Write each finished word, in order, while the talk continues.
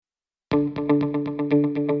A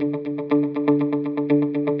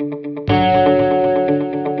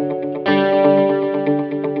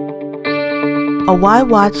Why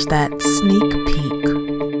Watch That sneak peek.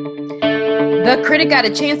 The Critic got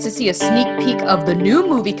a chance to see a sneak peek of the new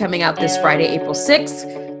movie coming out this Friday, April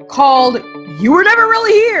 6th, called You Were Never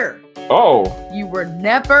Really Here. Oh. You Were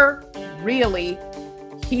Never Really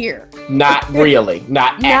Here. Not really.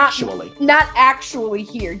 Not actually. Not actually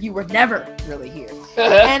here. You were never really here.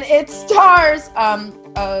 And it stars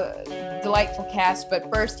a delightful cast,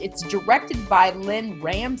 but first it's directed by Lynn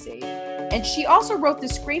Ramsey. And she also wrote the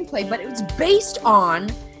screenplay, but it was based on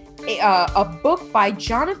a book by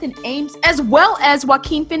Jonathan Ames, as well as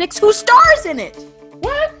Joaquin Phoenix, who stars in it.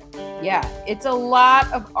 What? Yeah, it's a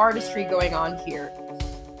lot of artistry going on here.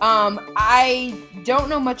 I don't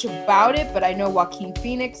know much about it, but I know Joaquin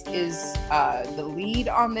Phoenix is the lead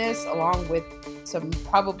on this, along with some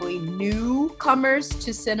probably newcomers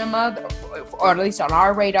to cinema, or at least on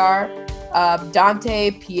our radar. Dante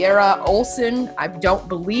Piera Olsen, I don't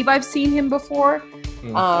believe I've seen him before.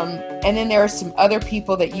 And then there are some other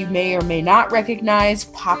people that you may or may not recognize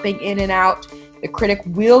popping in and out. The Critic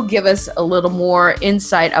will give us a little more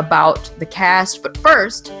insight about the cast, but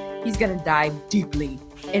first, he's going to dive deeply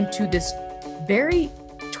into this very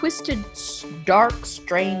twisted, dark,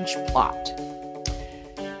 strange plot.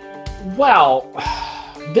 Well,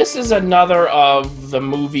 this is another of the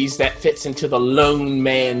movies that fits into the lone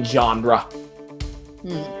man genre.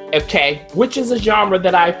 Okay, which is a genre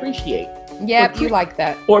that I appreciate. Yeah, you like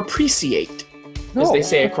that. Or appreciate, as they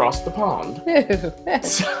say across the pond.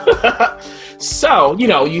 So,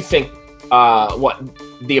 you think,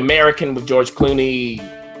 The American with George Clooney,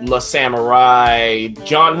 La Samurai,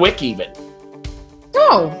 John Wick even.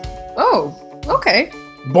 Oh, okay.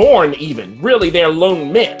 Bourne even. Really, they're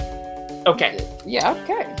lone men. Okay. Yeah,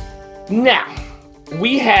 okay. Now,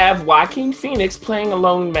 we have Joaquin Phoenix playing a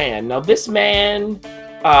lone man. Now, this man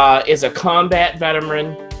is a combat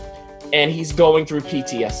veteran, and he's going through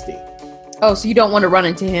PTSD. Oh, so you don't want to run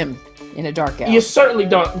into him in a dark alley? You certainly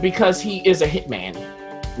don't, because he is a hitman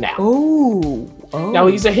now. Oh. Now,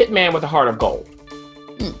 he's a hitman with a heart of gold.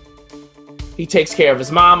 He takes care of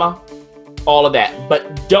his mama, all of that.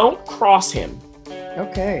 But don't cross him.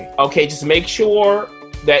 Okay. Okay, just make sure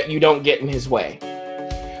that you don't get in his way.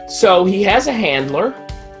 So he has a handler,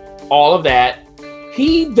 all of that.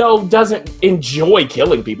 He, though, doesn't enjoy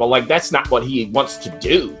killing people. Like, that's not what he wants to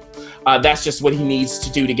do. That's just what he needs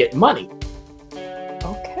to do to get money.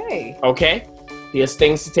 Okay. Okay? He has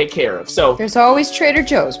things to take care of. So there's always Trader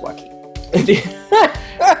Joe's, Joaquin.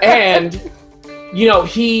 And,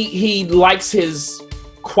 he likes his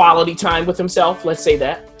quality time with himself. Let's say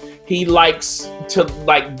that. He likes to,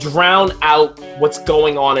 drown out what's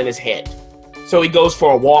going on in his head. So he goes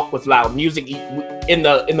for a walk with loud music. In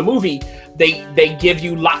the movie, they give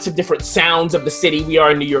you lots of different sounds of the city. We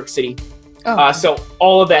are in New York City. Oh. So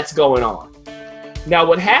all of that's going on. Now,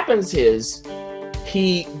 what happens is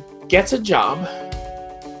he gets a job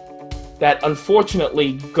that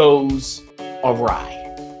unfortunately goes awry.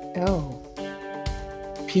 Oh.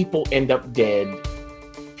 People end up dead.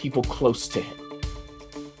 People close to him.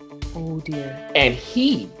 Oh, dear. And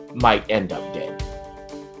he might end up dead.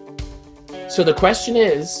 So the question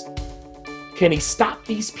is, can he stop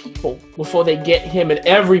these people before they get him and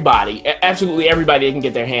everybody, absolutely everybody they can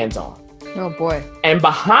get their hands on? Oh, boy. And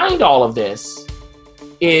behind all of this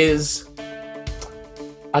is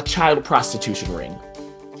a child prostitution ring.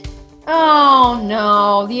 Oh,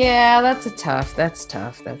 no. Yeah, that's tough.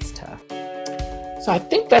 So I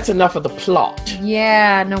think that's enough of the plot.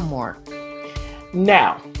 Yeah, no more.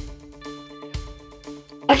 Now,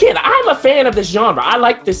 again, I'm a fan of this genre. I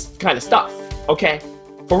like this kind of stuff, okay?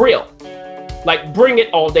 For real. Like, bring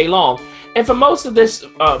it all day long. And for most of this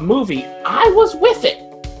movie, I was with it.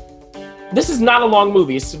 This is not a long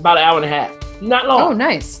movie. It's about an hour and a half. Not long. Oh,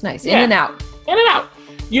 nice. Yeah. In and out.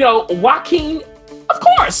 Joaquin, of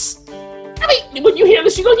course. I mean, when you hear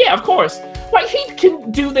this, you go, yeah, of course. Like, he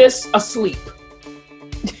can do this asleep.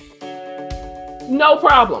 No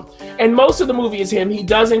problem. And most of the movie is him. He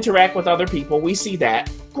does interact with other people. We see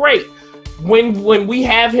that. Great. When we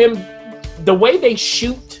have him, the way they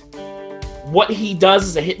shoot what he does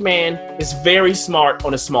as a hitman is very smart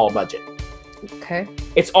on a small budget. Okay.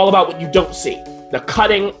 It's all about what you don't see. The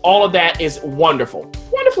cutting, all of that is wonderful.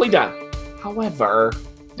 Wonderfully done. However,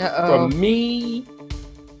 for me,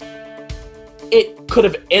 it could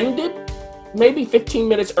have ended maybe 15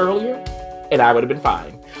 minutes earlier and I would have been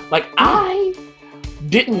fine. Like, I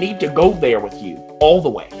didn't need to go there with you all the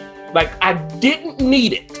way. Like, I didn't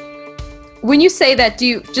need it. When you say that, do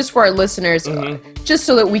you, just for our listeners, Just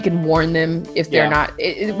so that we can warn them if they're Yeah.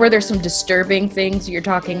 not. Were there some disturbing things you're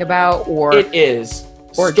talking about, or It is.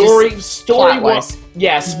 Or story plot-wise?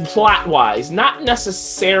 Yes, plot-wise. Not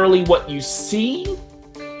necessarily what you see,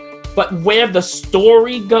 but where the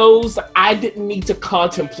story goes, I didn't need to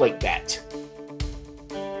contemplate that.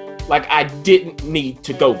 Like, I didn't need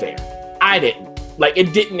to go there. I didn't. Like,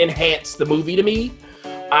 it didn't enhance the movie to me.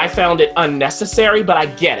 I found it unnecessary, but I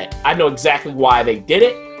get it. I know exactly why they did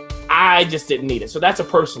it. I just didn't need it. So that's a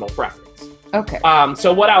personal preference. okay?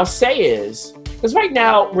 So what I'll say is, because right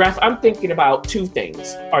now, Ref, I'm thinking about two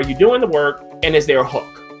things. Are you doing the work, and is there a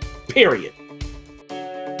hook? Period.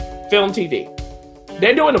 Film, TV.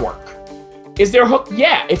 They're doing the work. Is there a hook?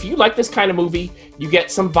 Yeah. If you like this kind of movie, you get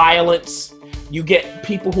some violence. You get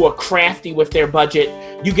people who are crafty with their budget.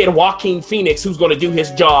 You get Joaquin Phoenix, who's going to do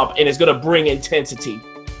his job and is going to bring intensity.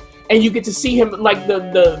 And you get to see him, like,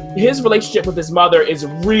 his relationship with his mother is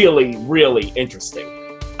really, really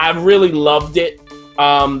interesting. I really loved it.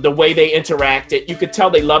 The way they interacted. You could tell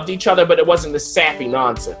they loved each other, but it wasn't the sappy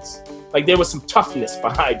nonsense. Like, there was some toughness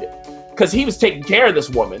behind it. Because he was taking care of this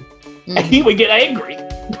woman, and he would get angry,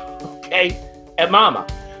 okay, at mama.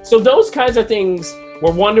 So those kinds of things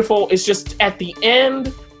were wonderful. It's just at the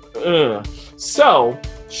end, So,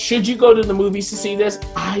 should you go to the movies to see this?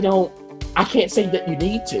 I can't say that you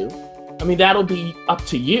need to. I mean, that'll be up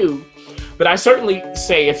to you. But I certainly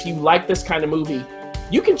say if you like this kind of movie,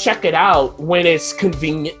 you can check it out when it's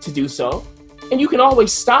convenient to do so. And you can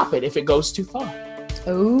always stop it if it goes too far.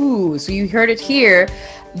 Ooh, so you heard it here.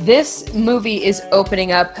 This movie is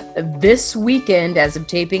opening up this weekend as of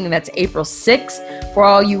taping, and that's April 6th for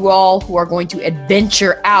all you all who are going to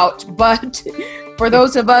adventure out. But for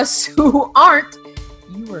those of us who aren't,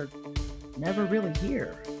 you were never really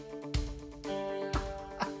here.